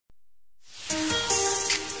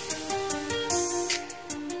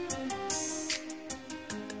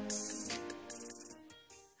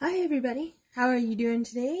everybody, how are you doing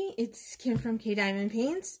today? It's Kim from K Diamond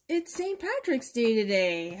Paints. It's St. Patrick's Day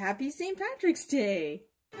today. Happy St. Patrick's Day.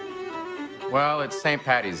 Well, it's St.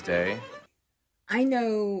 Patty's Day. I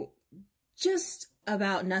know just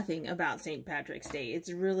about nothing about St. Patrick's Day.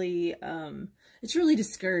 It's really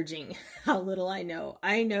discouraging how little I know.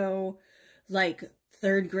 I know like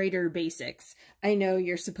third grader basics. I know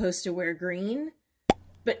you're supposed to wear green.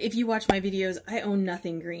 But if you watch my videos, I own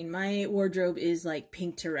nothing green. My wardrobe is like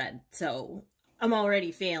pink to red, so I'm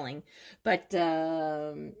already failing. But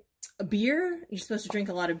a beer, you're supposed to drink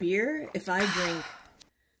a lot of beer. If I drink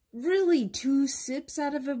really 2 sips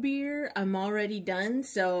out of a beer, I'm already done.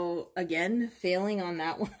 So again, failing on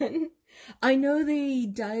that one. I know they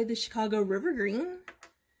dyed the Chicago River green.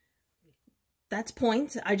 That's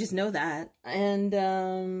points. I just know that. And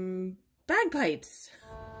bagpipes.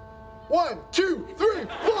 1, 2, 3, 4.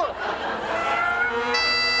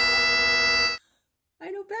 I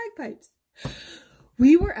know bagpipes.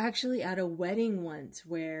 We were actually at a wedding once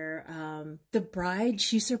where the bride,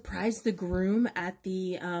 she surprised the groom at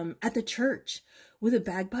the church with a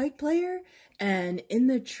bagpipe player. And in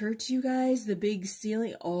the church, you guys, the big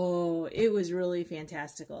ceiling, oh, it was really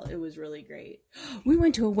fantastical. It was really great. We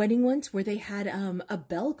went to a wedding once where they had a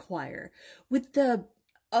bell choir with the,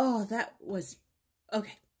 oh, that was,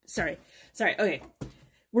 okay. Sorry, okay.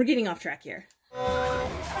 We're getting off track here. Oh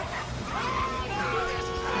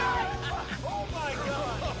my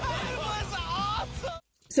God, that was awesome!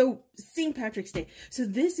 So, St. Patrick's Day. So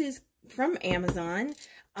this is from Amazon.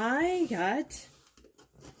 I got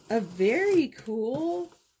a very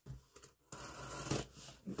cool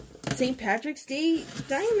St. Patrick's Day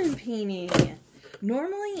diamond painting.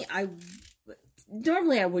 Normally I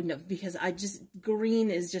wouldn't have, because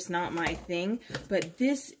green is just not my thing, but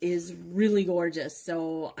this is really gorgeous,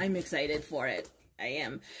 so I'm excited for it. I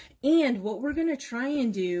am. And what we're going to try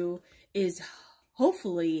and do is,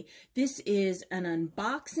 hopefully, this is an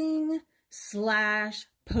unboxing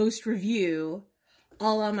 / post review,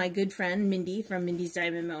 a la my good friend Mindy from Mindy's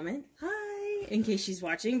Diamond Moment. Hi, in case she's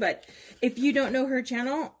watching, but if you don't know her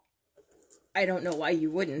channel, I don't know why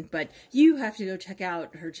you wouldn't, but you have to go check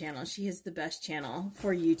out her channel. She has the best channel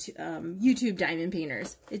for YouTube diamond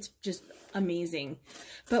painters. It's just amazing.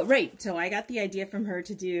 But right, so I got the idea from her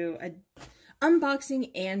to do an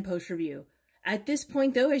unboxing and post review. At this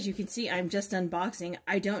point, though, as you can see, I'm just unboxing.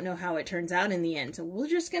 I don't know how it turns out in the end. So we're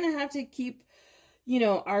just going to have to keep, you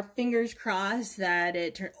know, our fingers crossed that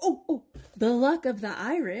it turns... Oh, the luck of the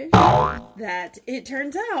Irish, that it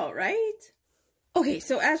turns out, right? Okay,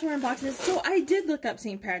 so as we're unboxing this, so I did look up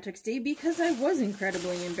St. Patrick's Day because I was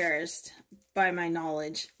incredibly embarrassed by my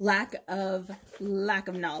knowledge, lack of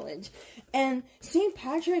knowledge. And St.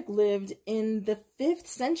 Patrick lived in the 5th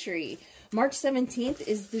century. March 17th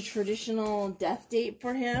is the traditional death date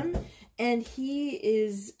for him, and he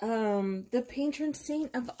is the patron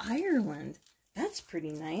saint of Ireland. That's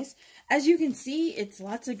pretty nice. As you can see, it's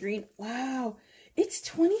lots of green. Wow, it's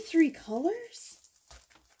 23 colors.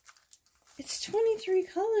 It's 23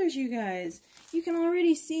 colors, you guys. You can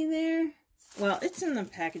already see there. Well, it's in the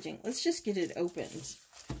packaging. Let's just get it opened.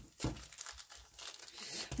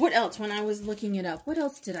 What else? When I was looking it up, what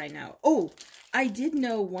else did I know? Oh, I did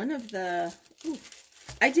know one of the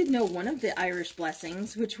Irish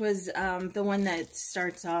blessings, which was the one that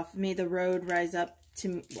starts off, "May the road rise up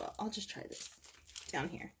to..." Well, I'll just try this down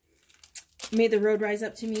here. "May the road rise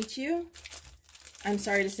up to meet you." I'm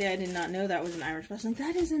sorry to say I did not know that was an Irish blessing.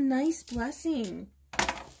 That is a nice blessing.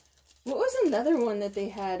 What was another one that they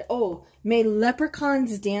had? Oh, "May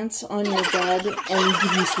leprechauns dance on your bed and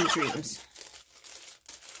give you sweet dreams."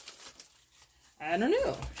 I don't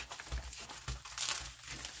know.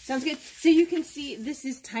 Sounds good. So you can see this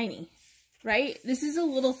is tiny, right? This is a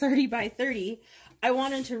little 30 by 30. I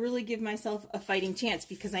wanted to really give myself a fighting chance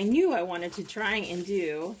because I knew I wanted to try and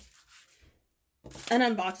do an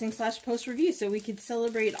unboxing / post review so we could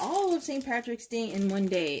celebrate all of St. Patrick's Day in one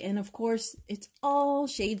day. And of course, it's all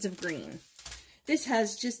shades of green. This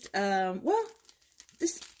has just, well,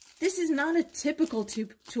 this is not a typical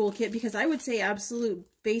toolkit, because I would say absolute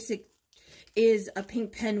basic is a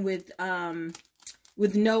pink pen with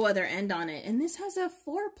no other end on it. And this has a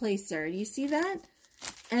 4-placer. Do you see that?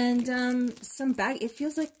 And some bag, it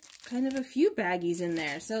feels like kind of a few baggies in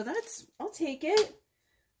there. So that's, I'll take it.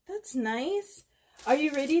 That's nice. Are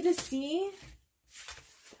you ready to see?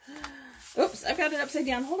 Oops, I've got it upside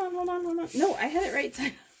down. Hold on. No, I had it right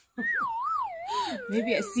side.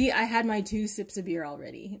 Maybe I had my 2 sips of beer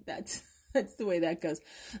already. That's the way that goes.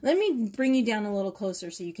 Let me bring you down a little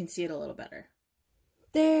closer so you can see it a little better.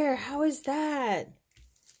 There, how is that?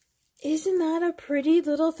 Isn't that a pretty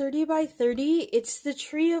little 30 by 30? It's the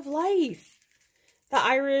Tree of Life. The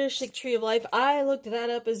Irish like, Tree of Life. I looked that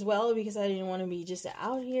up as well because I didn't want to be just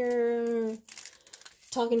out here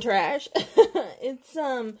talking trash. It's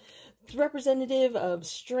representative of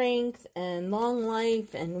strength and long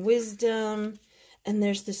life and wisdom. And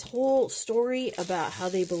there's this whole story about how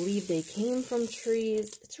they believe they came from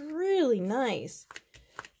trees. It's really nice.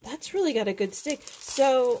 That's really got a good stick.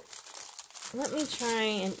 So let me try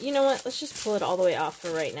and, you know what? Let's just pull it all the way off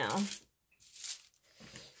for right now.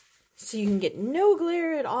 So you can get no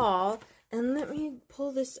glare at all. And let me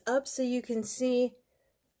pull this up so you can see.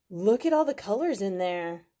 Look at all the colors in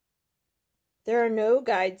there. There are no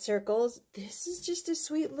guide circles. This is just a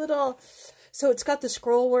sweet little... So it's got the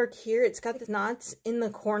scroll work here. It's got the knots in the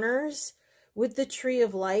corners with the Tree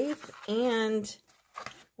of Life. And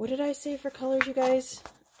what did I say for colors, you guys?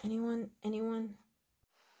 Anyone? Anyone?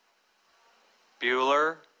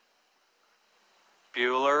 Bueller.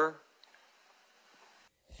 Bueller.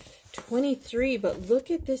 23, but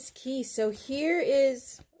look at this key. So here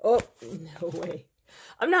is... Oh, no way.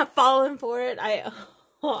 I'm not falling for it. I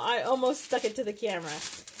almost stuck it to the camera.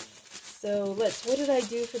 So what did I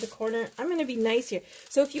do for the corner? I'm going to be nice here.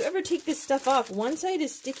 So if you ever take this stuff off, one side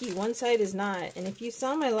is sticky, one side is not. And if you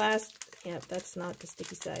saw my last... Yeah, that's not the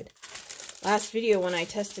sticky side. Last video when I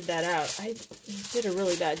tested that out, I did a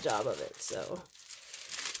really bad job of it. So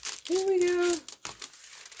here we go.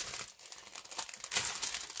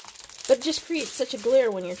 But it just creates such a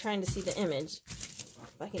glare when you're trying to see the image.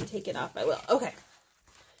 If I can take it off, I will. Okay.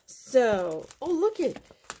 So, oh, look it.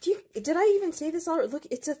 Did I even say this already? Look,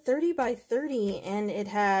 it's a 30 by 30 and it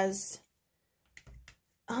has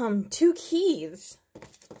 2 keys.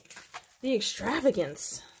 The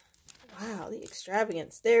extravagance. Wow, the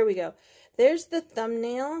extravagance. There we go. There's the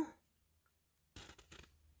thumbnail.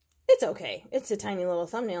 It's okay. It's a tiny little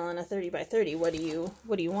thumbnail on a 30 by 30. What do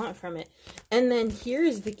you want from it? And then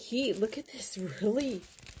here's the key. Look at this really,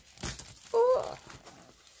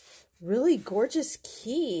 really gorgeous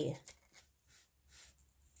key.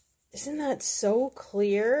 Isn't that so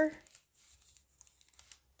clear?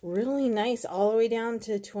 Really nice all the way down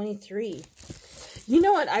to 23. You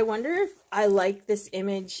know what? I wonder if I like this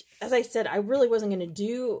image. As I said, I really wasn't going to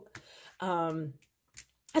do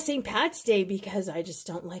a St. Pat's Day because I just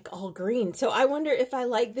don't like all green. So I wonder if I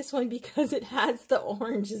like this one because it has the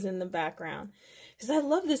oranges in the background. Because I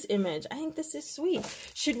love this image. I think this is sweet.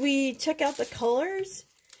 Should we check out the colors?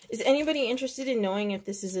 Is anybody interested in knowing if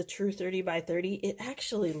this is a true 30 by 30? It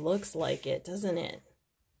actually looks like it, doesn't it?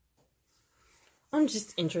 I'm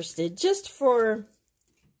just interested, just for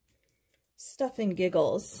stuff and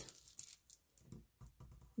giggles.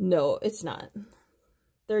 No, it's not.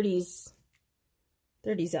 30s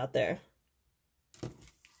out there.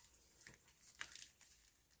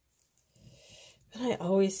 But I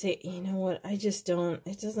always say, you know what, I just don't,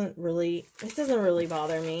 it doesn't really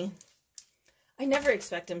bother me. I never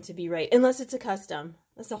expect them to be right, unless it's a custom.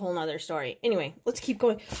 That's a whole nother story. Anyway, let's keep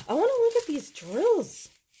going. I want to look at these drills.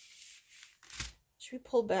 Should we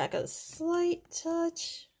pull back a slight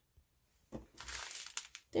touch?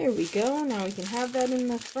 There we go. Now we can have that in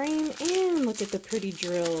the frame. And look at the pretty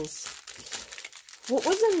drills. What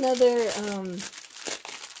was another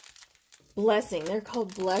blessing? They're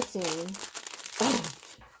called blessing. Oh,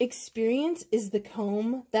 experience is the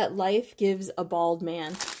comb that life gives a bald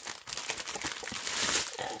man.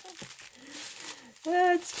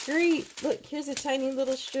 That's great. Look, here's a tiny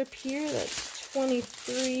little strip here. That's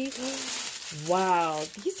 23. Wow,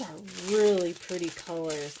 these are really pretty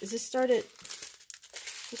colors. Is this start at...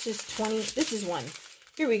 This is 20. This is 1.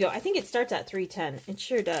 Here we go. I think it starts at 310. It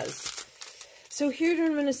sure does. So here's what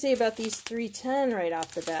I'm going to say about these 310 right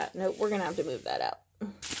off the bat. Nope, we're going to have to move that out.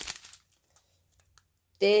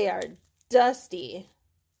 They are dusty.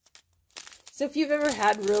 So if you've ever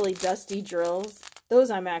had really dusty drills,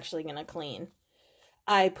 those I'm actually going to clean.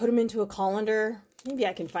 I put them into a colander. Maybe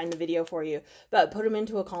I can find the video for you. But put them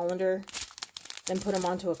into a colander, then put them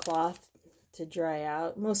onto a cloth to dry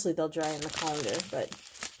out. Mostly they'll dry in the colander, but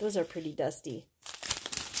those are pretty dusty.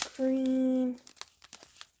 Green.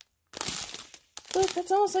 Look,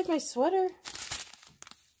 that's almost like my sweater.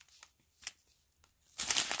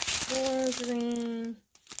 More green.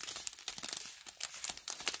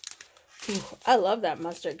 Ooh, I love that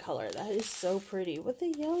mustard color. That is so pretty. With the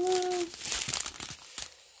yellow.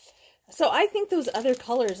 So I think those other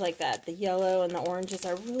colors like that, the yellow and the oranges,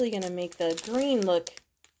 are really going to make the green look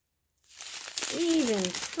even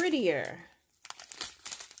prettier.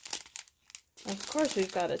 Of course,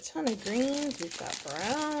 we've got a ton of greens. We've got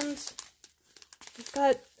browns. We've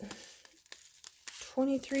got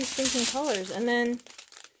 23 stinking colors. And then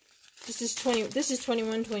This is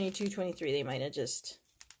 21, 22, 23. They might have just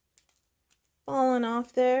fallen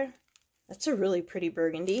off there. That's a really pretty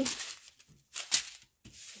burgundy.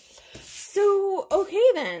 So, okay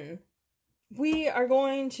then. We are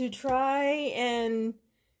going to try and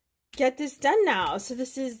get this done now. So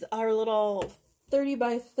this is our little 30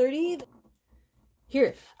 by 30.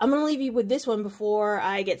 Here, I'm going to leave you with this one before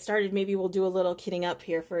I get started. Maybe we'll do a little kitting up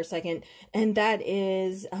here for a second. And that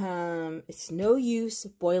is, it's no use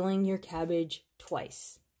boiling your cabbage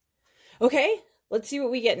twice. Okay, let's see what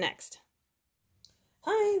we get next.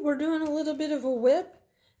 Hi, we're doing a little bit of a whip.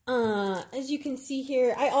 As you can see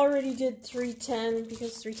here, I already did 310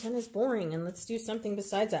 because 310 is boring. And let's do something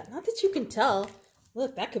besides that. Not that you can tell.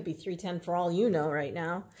 Look, that could be 310 for all you know right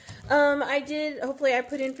now. Hopefully I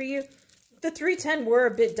put in for you. The 310 were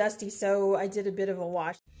a bit dusty, so I did a bit of a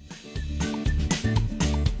wash.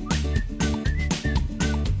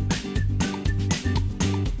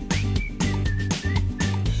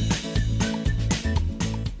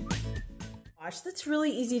 That's really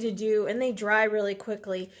easy to do, and they dry really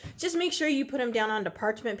quickly. Just make sure you put them down onto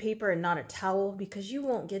parchment paper and not a towel, because you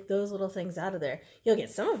won't get those little things out of there. You'll get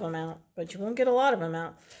some of them out, but you won't get a lot of them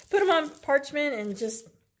out. Put them on parchment and just...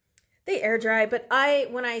 they air dry, but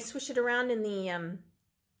when I swish it around in the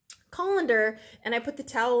colander and I put the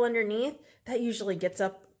towel underneath, that usually gets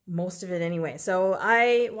up most of it anyway. So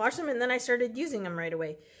I washed them and then I started using them right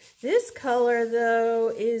away. This color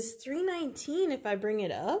though is $3.19 if I bring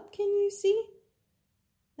it up. Can you see?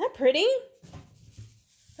 Isn't that pretty?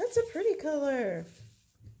 That's a pretty color.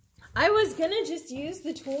 I was gonna just use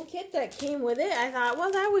the toolkit that came with it. I thought,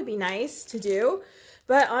 well, that would be nice to do.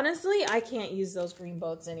 But honestly, I can't use those green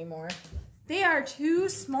boats anymore. They are too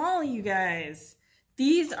small, you guys.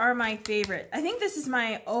 These are my favorite. I think this is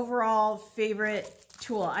my overall favorite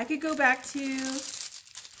tool. I could go back to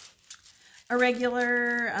a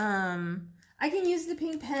regular, I can use the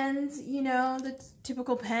pink pens, you know, the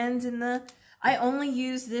typical pens and I only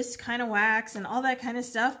use this kind of wax and all that kind of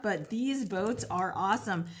stuff, but these boats are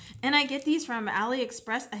awesome. And I get these from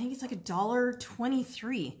AliExpress. I think it's like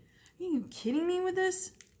 $1.23. Are you kidding me with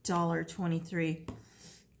this? $1.23.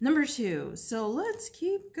 Number 2. So let's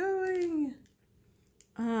keep going.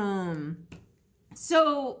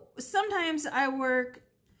 So sometimes I work,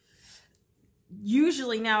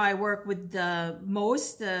 usually now I work with the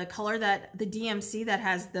color that the DMC that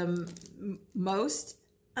has the most,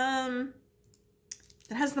 that's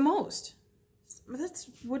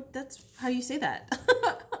how you say that.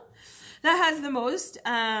 That has the most,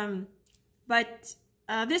 but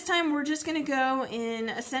this time we're just going to go in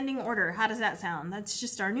ascending order. How does that sound? That's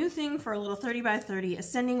just our new thing for a little 30 by 30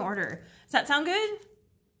 ascending order. Does that sound good?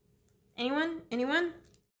 Anyone? Anyone?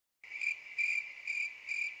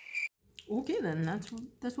 Okay, then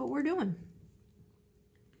that's what we're doing.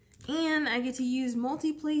 And I get to use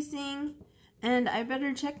multi-placing, and I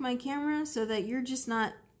better check my camera so that you're just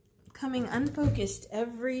not coming unfocused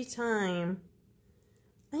every time.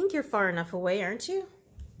 I think you're far enough away, aren't you?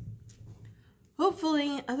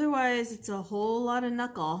 Hopefully, otherwise it's a whole lot of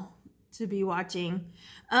knuckle to be watching.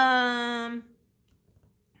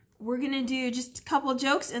 We're gonna do just a couple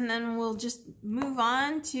jokes and then we'll just move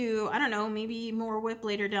on to, I don't know, maybe more whip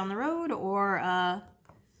later down the road or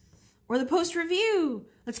the post review.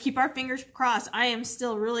 Let's keep our fingers crossed. I am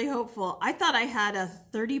still really hopeful. I thought I had a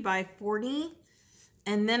 30 by 40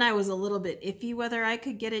 and then I was a little bit iffy whether I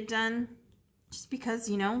could get it done just because,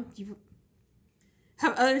 you know, you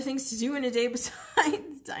have other things to do in a day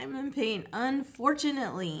besides diamond paint,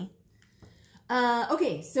 unfortunately.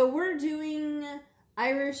 Okay, so we're doing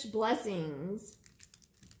Irish Blessings.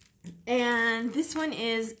 And this one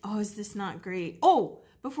is, oh, is this not great? Oh,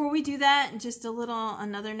 before we do that, just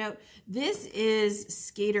another note. This is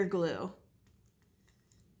skater glue.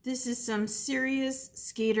 This is some serious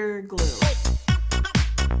skater glue.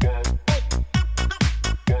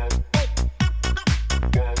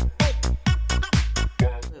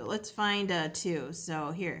 Let's find a 2.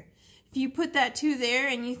 So here, if you put that 2 there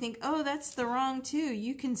and you think, oh, that's the wrong 2,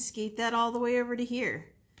 you can skate that all the way over to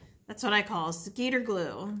here. That's what I call skater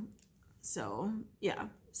glue. So yeah,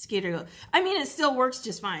 skater glue. I mean, it still works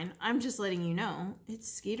just fine. I'm just letting you know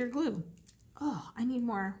it's skater glue. Oh, I need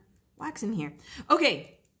more wax in here.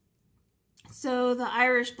 Okay, so the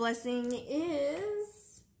Irish Blessing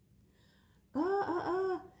is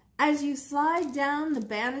as you slide down the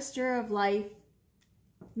banister of life,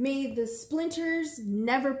 may the splinters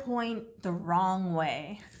never point the wrong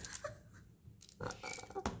way.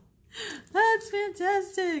 That's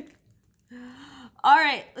fantastic. All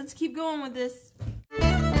right, let's keep going with this.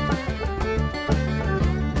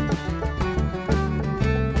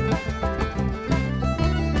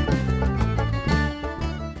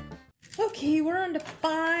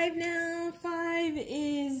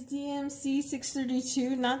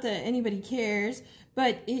 632. Not that anybody cares,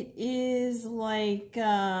 but it is like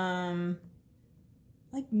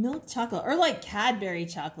milk chocolate or like Cadbury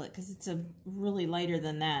chocolate because it's a really lighter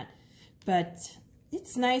than that. But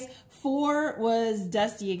it's nice. 4 was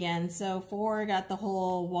dusty again, so 4 got the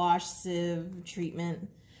whole wash sieve treatment.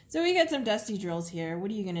 So we got some dusty drills here.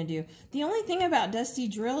 What are you gonna do? The only thing about dusty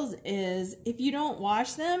drills is if you don't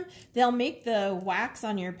wash them, they'll make the wax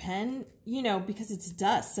on your pen, you know, because it's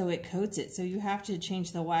dust, so it coats it. So you have to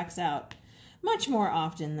change the wax out much more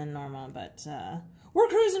often than normal, but we're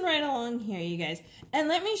cruising right along here, you guys. And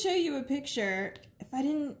let me show you a picture.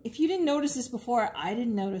 If you didn't notice this before, I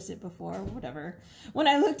didn't notice it before, whatever. When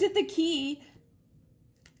I looked at the key,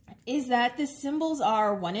 is that the symbols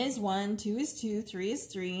are 1 is 1, 2 is 2, 3 is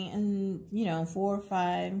 3, and, you know, 4,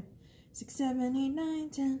 5, 6, 7, 8, 9,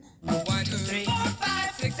 10. 1, 2, 3, 4,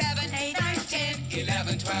 5, 6, 7, 8, 9, 10,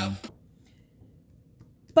 11, 12.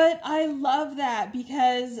 But I love that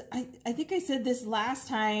because I think I said this last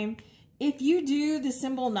time. If you do the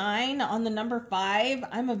symbol 9 on the number 5,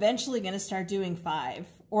 I'm eventually going to start doing 5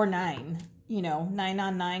 or 9. You know, 9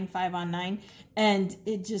 on 9, 5 on 9. And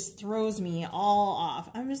it just throws me all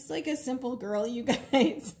off. I'm just like a simple girl, you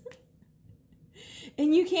guys.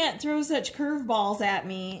 And you can't throw such curveballs at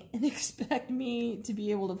me and expect me to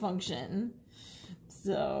be able to function.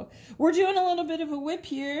 So, we're doing a little bit of a whip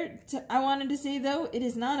here. I wanted to say, though, it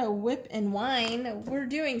is not a whip and wine. We're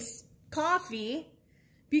doing coffee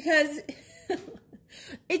because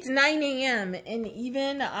it's 9 a.m. and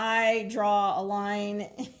even I draw a line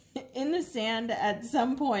in the sand at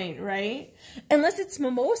some point, right? Unless it's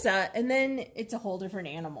mimosa, and then it's a whole different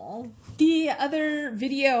animal. The other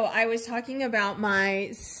video, I was talking about my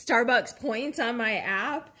Starbucks points on my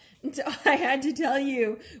app. And so I had to tell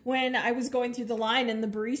you when I was going through the line and the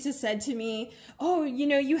barista said to me, oh, you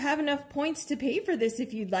know, you have enough points to pay for this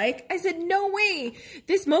if you'd like. I said, no way.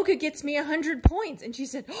 This mocha gets me 100 points. And she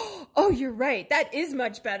said, oh, you're right. That is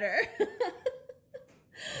much better.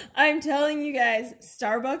 I'm telling you guys,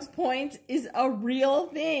 Starbucks points is a real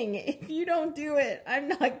thing. If you don't do it, I'm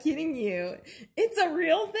not kidding you. It's a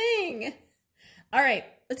real thing. All right,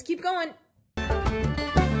 let's keep going.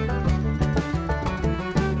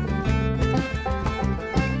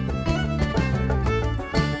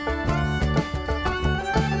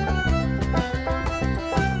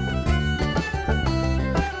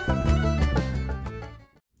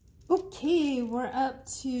 Okay, we're up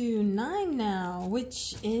to 9 now,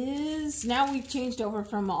 which is, now we've changed over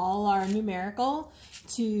from all our numerical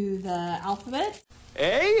to the alphabet.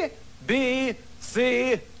 A, B,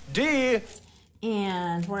 C, D.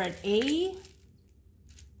 And we're at A.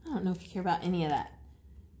 I don't know if you care about any of that.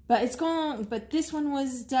 But it's going, but this one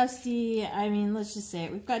was dusty. I mean, let's just say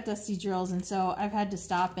it. We've got dusty drills, and so I've had to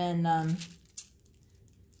stop and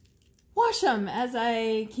wash them as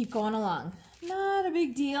I keep going along. Not a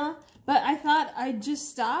big deal, but I thought I'd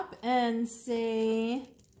just stop and say,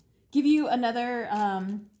 give you another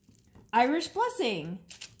Irish blessing.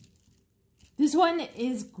 This one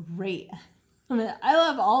is great. I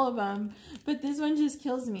love all of them, but this one just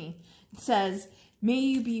kills me. It says, may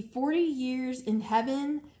you be 40 years in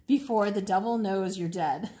heaven before the devil knows you're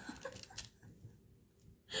dead.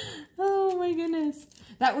 Oh my goodness.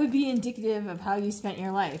 That would be indicative of how you spent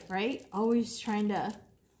your life, right? Always trying to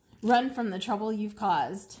run from the trouble you've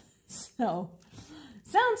caused. So,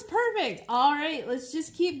 sounds perfect. All right, let's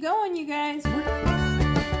just keep going, you guys.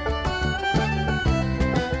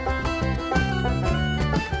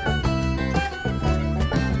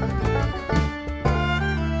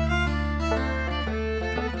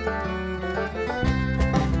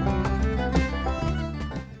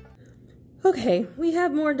 Okay, we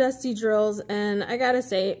have more dusty drills, and I gotta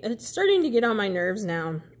say, it's starting to get on my nerves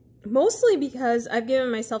now. Mostly because I've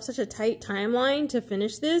given myself such a tight timeline to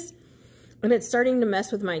finish this, and it's starting to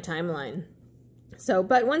mess with my timeline. So,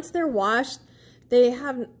 but once they're washed, they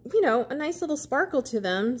have, you know, a nice little sparkle to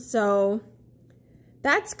them, so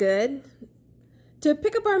that's good. To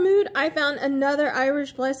pick up our mood, I found another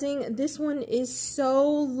Irish blessing. This one is so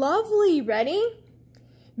lovely. Ready?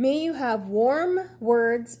 May you have warm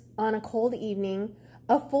words on a cold evening,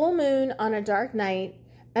 a full moon on a dark night,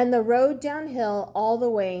 and the road downhill all the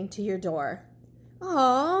way to your door.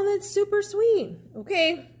 Aw, that's super sweet.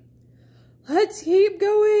 Okay, let's keep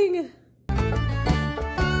going.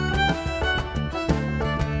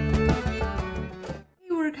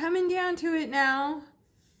 We're coming down to it now.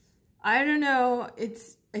 I don't know,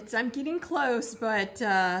 I'm getting close, but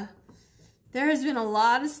there has been a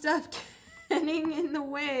lot of stuff getting in the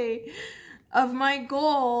way of my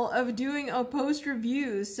goal of doing a post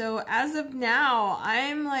review. So as of now,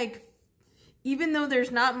 I'm like even though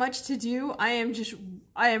there's not much to do, I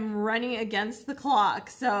am running against the clock.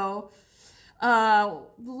 So,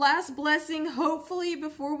 last blessing, hopefully,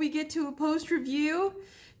 before we get to a post review,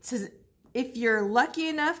 says, if you're lucky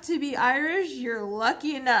enough to be Irish, you're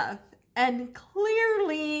lucky enough. And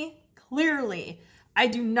clearly, I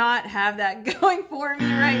do not have that going for me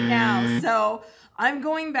right now. So I'm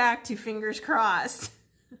going back to fingers crossed.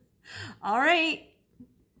 All right.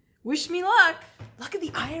 Wish me luck. Luck of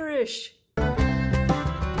the Irish.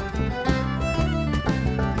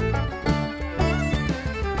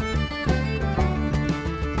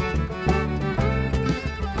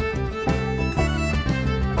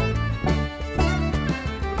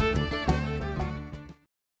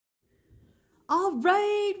 All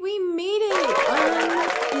right, we made it.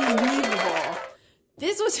 Unbelievable.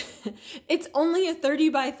 This was, it's only a 30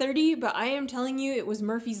 by 30, but I am telling you, it was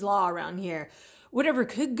Murphy's Law around here. Whatever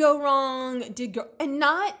could go wrong, did go, and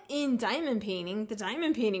not in diamond painting. The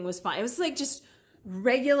diamond painting was fine. It was like just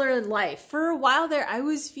regular life. For a while there, I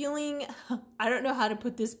was feeling, I don't know how to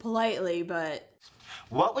put this politely, but...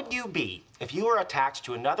 What would you be if you were attached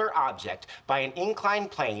to another object by an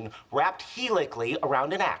inclined plane wrapped helically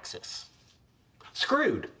around an axis?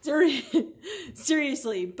 Screwed.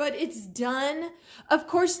 Seriously, but it's done. Of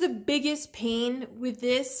course, the biggest pain with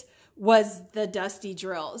this was the dusty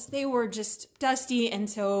drills. They were just dusty, and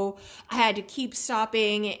so I had to keep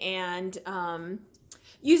stopping and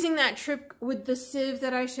using that trick with the sieve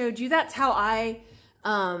that I showed you. That's how I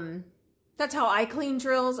clean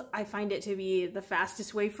drills. I find it to be the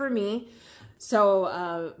fastest way for me.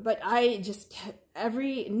 So, but I just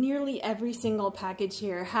nearly every single package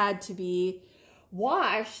here had to be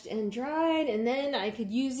washed and dried, and then I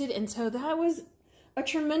could use it, and so that was a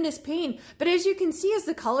tremendous pain. But as you can see, as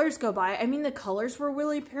the colors go by, I mean, the colors were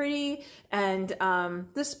really pretty, and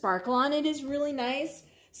the sparkle on it is really nice,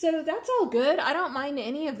 so that's all good. I don't mind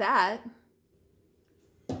any of that.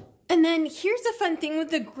 And then here's a fun thing with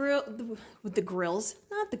the drills.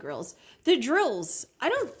 I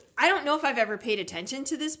don't know if I've ever paid attention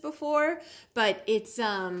to this before, but it's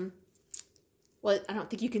well, I don't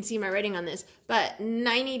think you can see my writing on this, but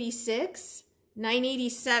 986,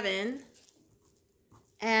 987,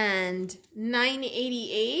 and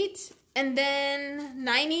 988, and then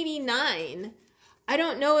 989. I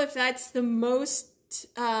don't know if that's the most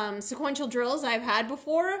sequential drills I've had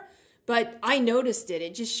before, but I noticed it.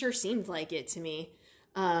 It just sure seemed like it to me.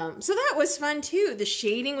 So that was fun too. The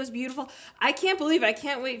shading was beautiful. I can't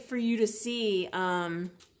wait for you to see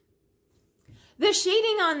the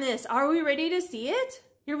shading on this. Are we ready to see it?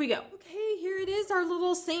 Here we go. Okay, here it is, our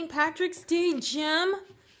little St. Patrick's Day gem.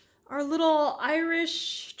 Our little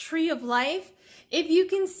Irish tree of life. If you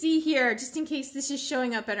can see here, just in case this is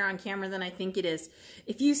showing up better on camera than I think it is.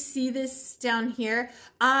 If you see this down here,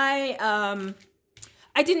 sometimes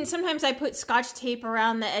I put Scotch tape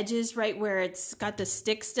around the edges right where it's got the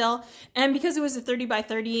stick still. And because it was a 30 by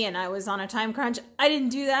 30 and I was on a time crunch, I didn't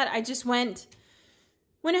do that. I just went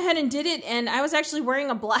ahead and did it, and I was actually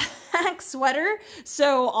wearing a black sweater,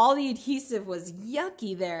 so all the adhesive was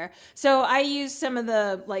yucky there. So I used some of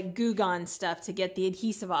the like Goo Gone stuff to get the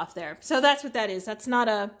adhesive off there. So that's what that is. That's not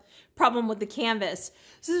a problem with the canvas.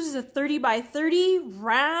 So this is a 30 by 30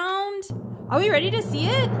 round. Are we ready to see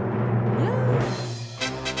it? Yeah.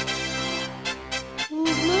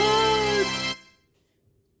 Look.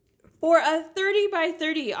 For a 30 by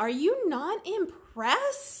 30, are you not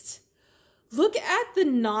impressed? Look at the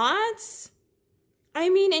knots. I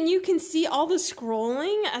mean, and you can see all the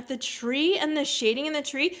scrolling at the tree and the shading in the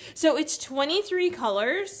tree. So it's 23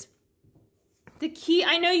 colors. The key,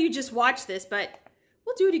 I know you just watched this, but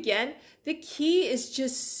we'll do it again. The key is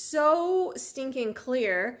just so stinking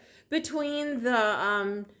clear between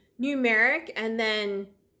the numeric and then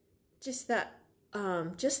just the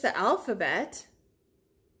alphabet.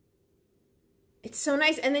 It's so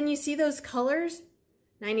nice. And then you see those colors,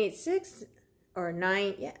 986 or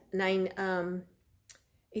 987,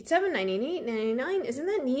 988, 989. Isn't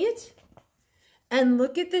that neat? And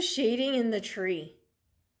look at the shading in the tree.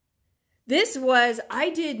 This was, I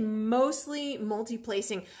did mostly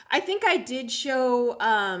multi-placing. I think I did show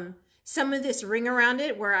some of this ring around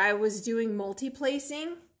it where I was doing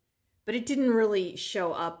multi-placing, but it didn't really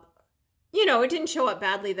show up. You know, it didn't show up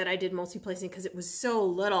badly that I did multi-placing because it was so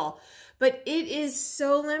little. But it is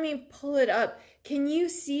so, let me pull it up. Can you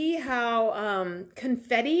see how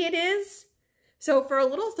confetti it is? So for a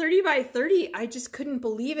little 30 by 30, I just couldn't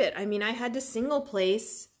believe it. I mean, I had to single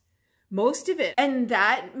place most of it. And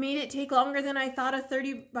that made it take longer than I thought a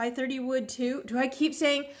 30 by 30 would too. Do I keep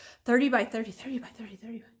saying 30 by 30, 30 by 30,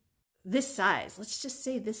 30 by... This size. Let's just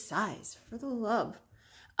say this size, for the love.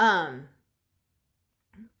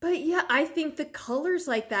 But yeah, I think the colors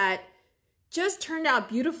like that just turned out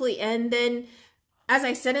beautifully. And then, as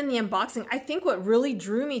I said in the unboxing, I think what really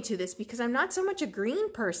drew me to this, because I'm not so much a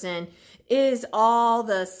green person, is all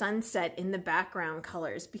the sunset in the background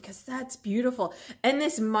colors, because that's beautiful. And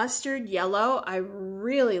this mustard yellow, I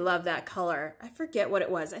really love that color. I forget what it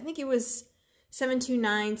was. I think it was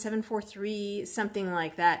 729, 743, something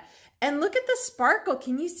like that. And look at the sparkle.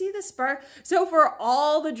 Can you see the spark? So for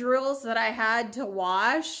all the drills that I had to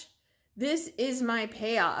wash, this is my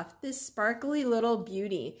payoff, this sparkly little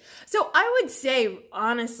beauty. So I would say,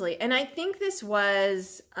 honestly, and I think this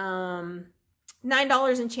was $9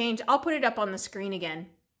 and change. I'll put it up on the screen again.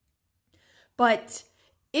 But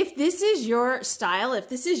if this is your style, if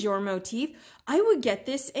this is your motif, I would get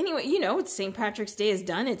this anyway. You know, it's St. Patrick's Day is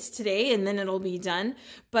done. It's today and then it'll be done.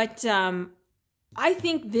 But I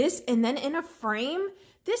think this, and then in a frame,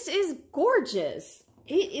 this is gorgeous.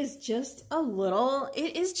 It is just a little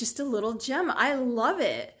gem. I love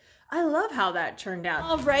it. I love how that turned out.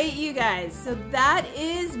 All right, you guys. So that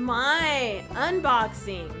is my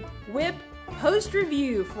unboxing WIP post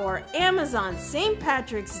review for Amazon St.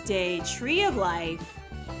 Patrick's Day Tree of Life.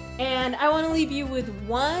 And I want to leave you with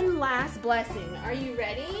one last blessing. Are you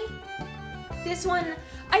ready? This one,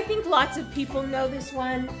 I think lots of people know this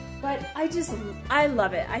one, but I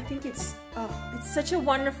love it. I think it's such a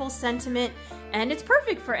wonderful sentiment, and it's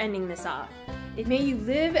perfect for ending this off. May you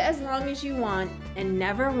live as long as you want and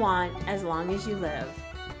never want as long as you live.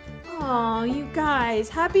 Oh, you guys,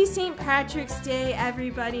 happy St. Patrick's Day,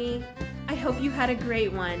 everybody. I hope you had a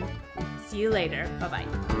great one. See you later.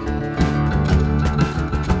 Bye-bye.